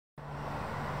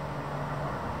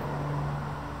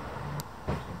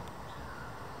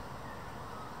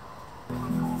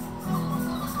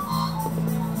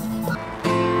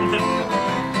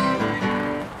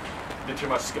Bit too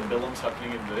much skabillums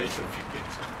happening in these.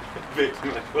 Bit too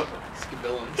much what?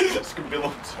 Skabillums.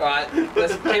 Skabillums. Alright,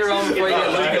 let's play around before you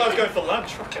get You loaded. guys go for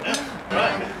lunch, fucking hell.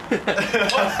 Right.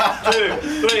 1,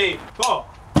 2, 3, 4.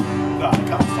 No, I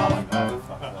can't start like that.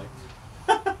 Fuck me.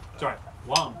 Sorry.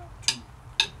 1, 2.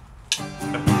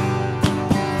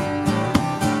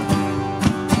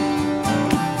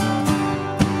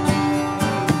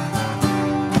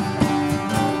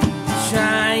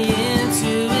 Trying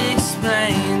to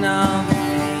explain all the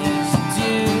things you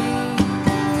do.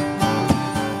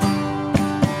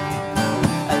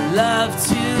 I love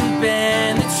to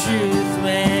bend the truth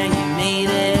where you need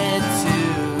it to.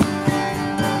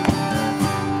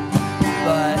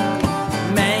 But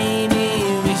maybe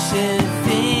we should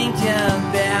think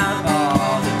about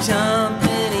all the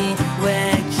company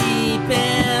we're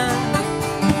keeping.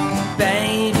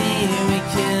 Baby, we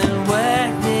can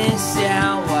work this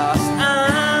out whilst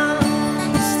I'm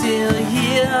still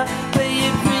here, but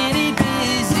you're pretty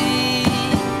busy.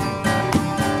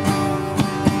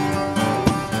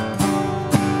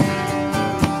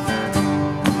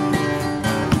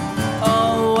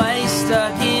 Always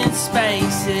stuck in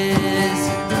spaces,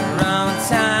 wrong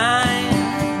time.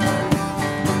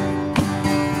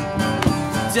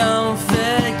 Don't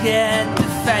forget the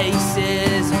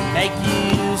faces that make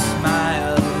you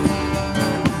smile.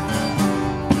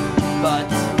 But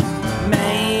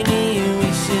maybe we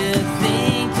should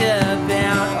think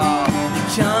about all the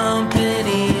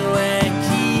company we're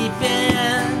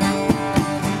keeping.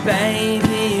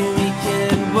 Baby, we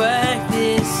can work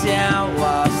this out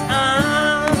whilst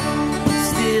I'm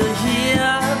still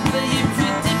here, but you're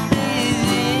pretty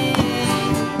busy.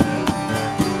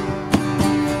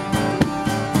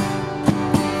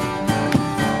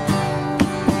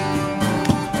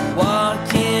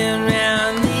 Walking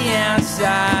around the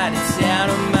outside, it's out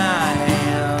of my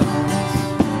hands.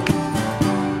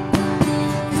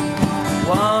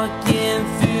 Walking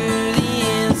through the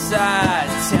inside,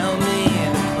 tell me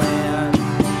the plan.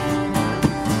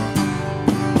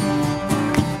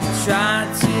 Try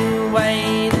to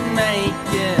wait and make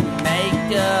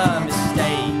a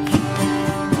mistake.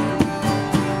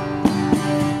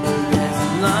 There's a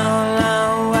long,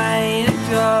 long way to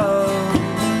go.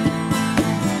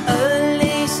 At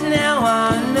least now I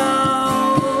know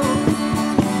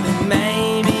that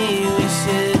maybe we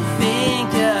should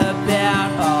think about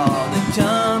all the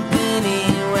company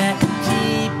we're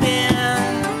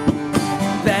keeping.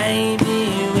 Baby,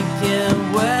 we can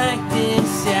work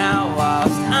this out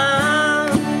whilst I'm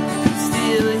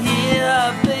still here,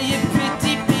 but you're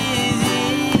pretty busy.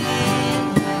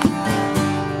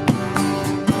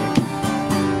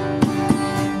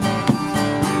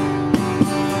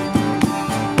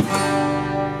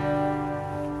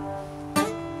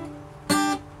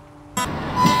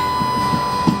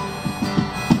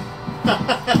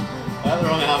 That's the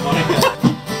wrong harmonica.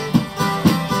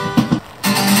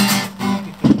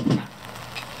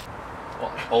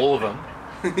 All of them.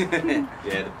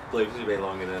 Yeah, the blues will be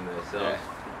longer than this. So. Yeah.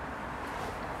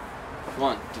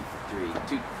 1, 2, 3, 2,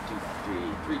 2, 3,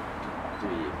 3, 2, 3,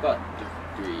 1,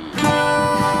 2, 3.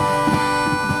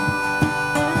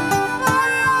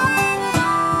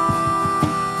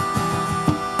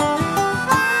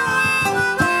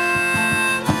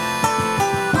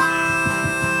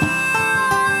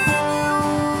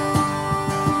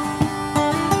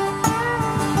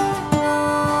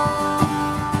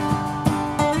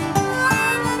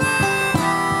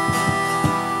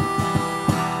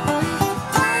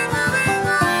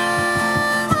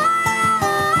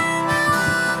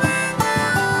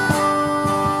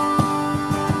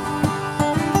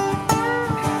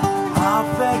 I'll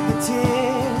fake the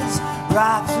tears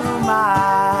right through my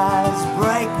eyes,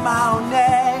 break my own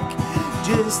neck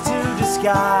just to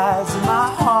disguise my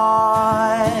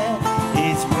heart.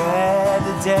 It's where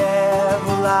the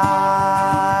devil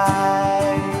lies.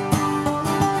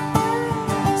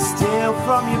 Steal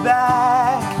from your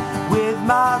back with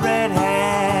my red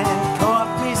hand, cut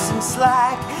me some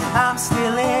slack. I'm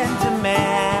still in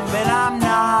demand, but I'm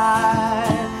not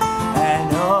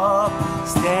an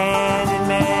upstanding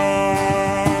man.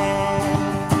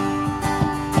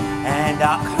 And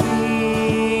I'll creep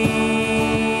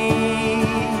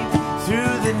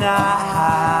through the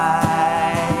night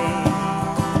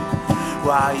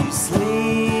while you sleep.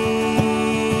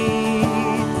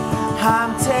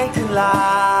 I'm taking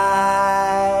lives,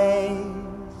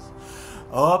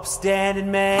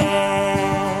 upstanding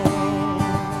man.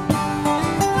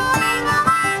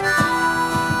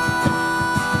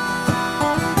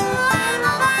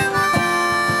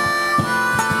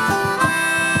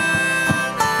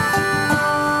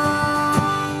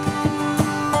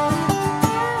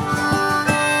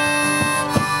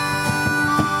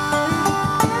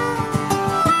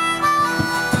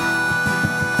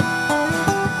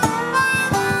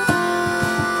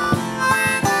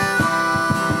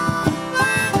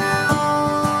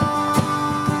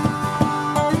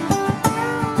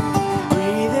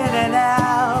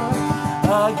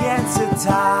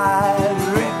 tide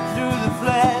ripped through the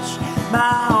flesh,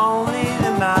 my only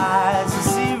demise. I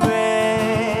see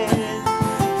red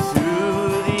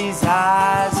through these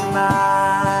eyes of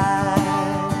mine.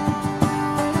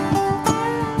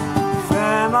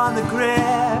 Firm on the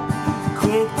grip,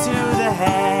 quick to the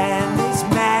hand. This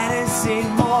man has seen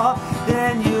more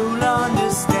than you'll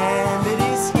understand. But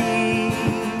is he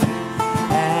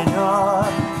an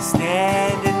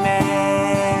upstanding man?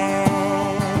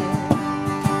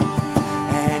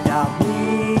 And I'll weep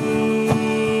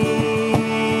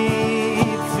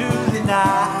through the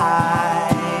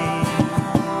night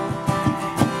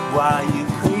while you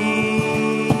creep.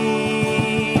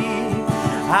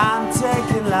 I'm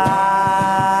taking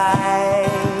lives,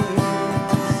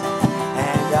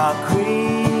 and I'll creep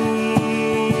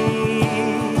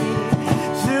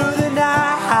through the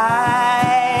night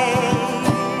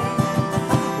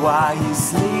while you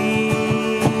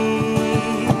sleep.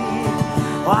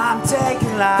 I'm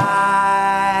taking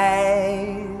lives,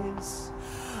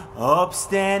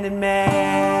 upstanding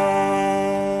man.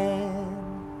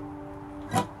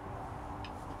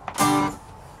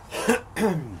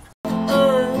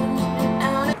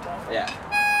 Yeah.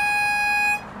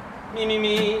 Me, me,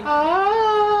 me.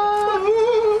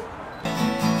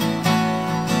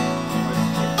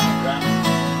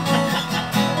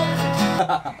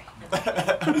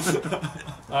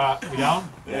 Alright, we going?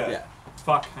 Yeah.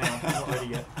 Fuck, hang on, I'm not ready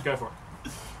yet. Go for it.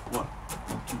 1,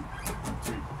 2,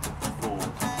 3, 4.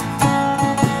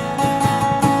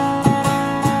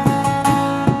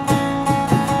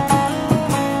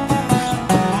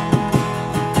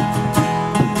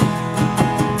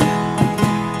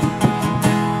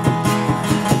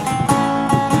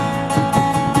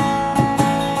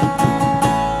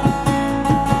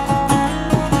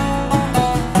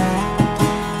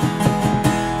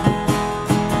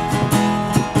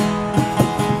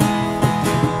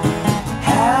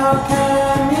 How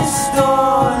come you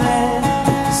stolen?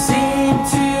 Seem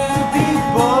to be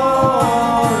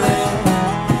boring.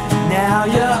 Now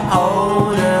you're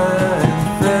older and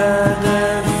further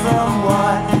from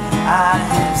what I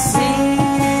have seen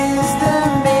is the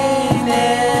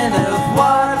meaning of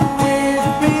what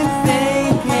we've been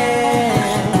thinking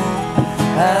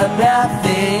about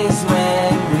things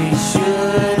when we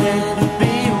shouldn't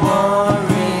be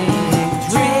worrying.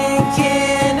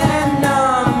 Drinking and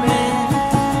numbing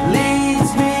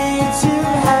leads me to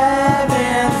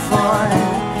having fun.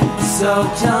 So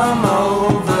come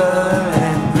over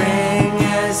and bring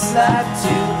us up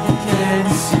to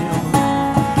consume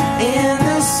in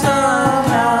the sun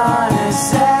on a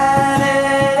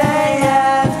Saturday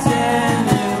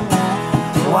afternoon.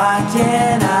 Why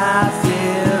can't I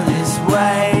feel this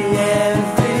way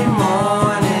every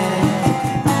morning?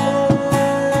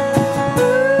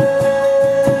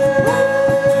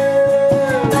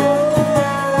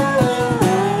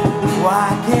 Why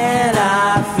can't I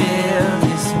feel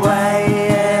this way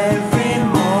every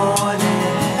morning?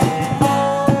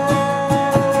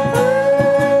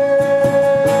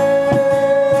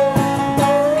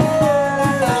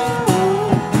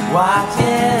 Why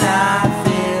can't I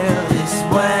feel this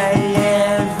way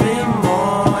every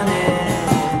morning?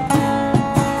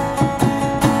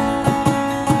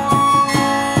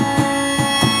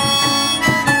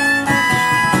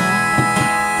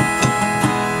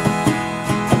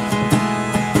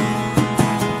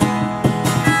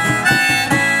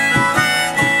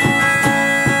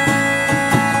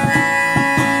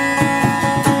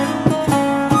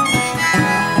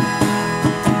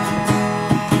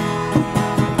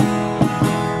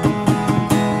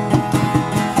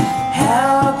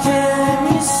 How can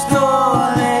you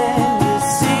store it? You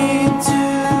seem to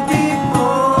be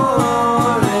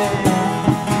boring.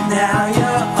 Now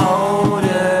you're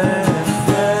older,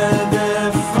 further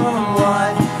from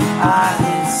what I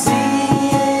can see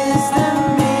is the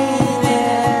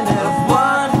meaning of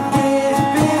what we've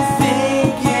been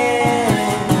thinking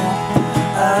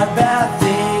about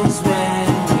things when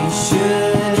we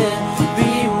shouldn't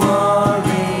be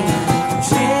worrying.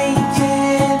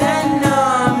 Drinking and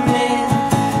numbing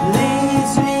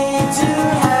leads me to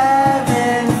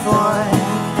having fun.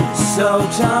 So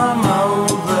come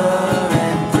over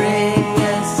and bring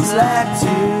us slack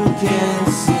to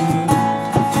consume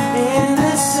in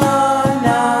the sun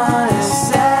on a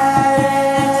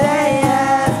Saturday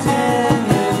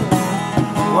afternoon.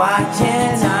 Why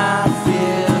can't I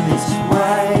feel this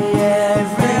way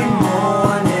every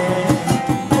morning?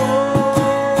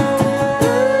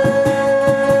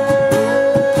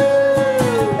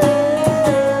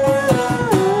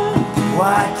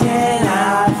 Why can't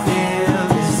I feel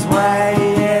this way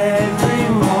every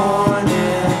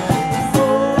morning?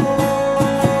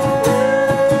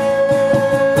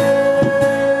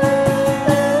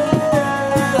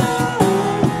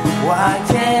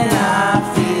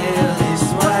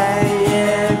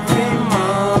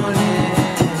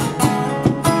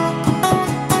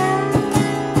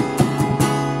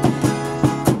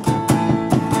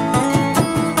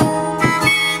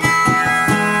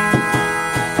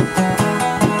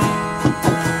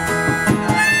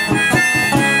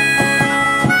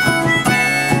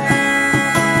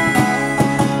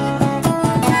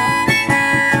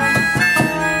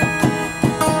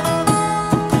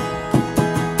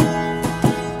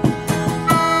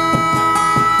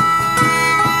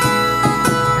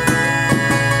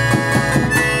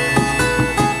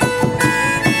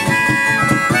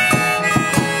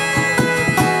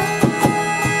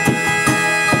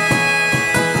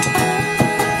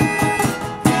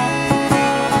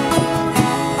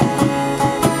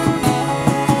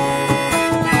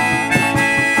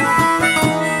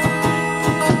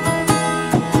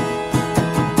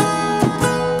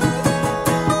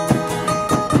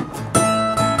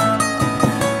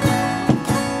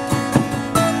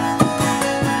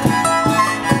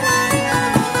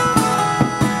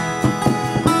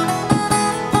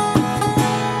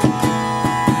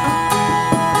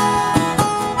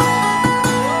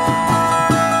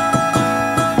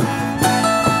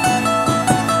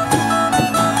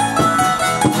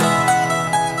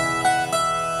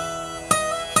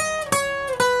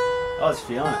 I was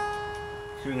feeling it.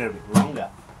 Should have got a bit longer.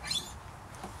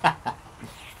 Hell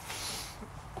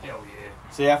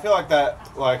yeah. See, I feel like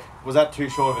that, was that too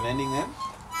short of an ending then?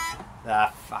 Nah,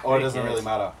 fuck. Or it who doesn't cares? really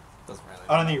matter? Doesn't really.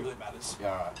 I don't think it really matters.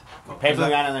 Yeah, alright. People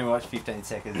who only watch 15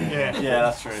 seconds. Yeah. Yeah,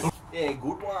 that's true. Yeah,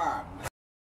 good one.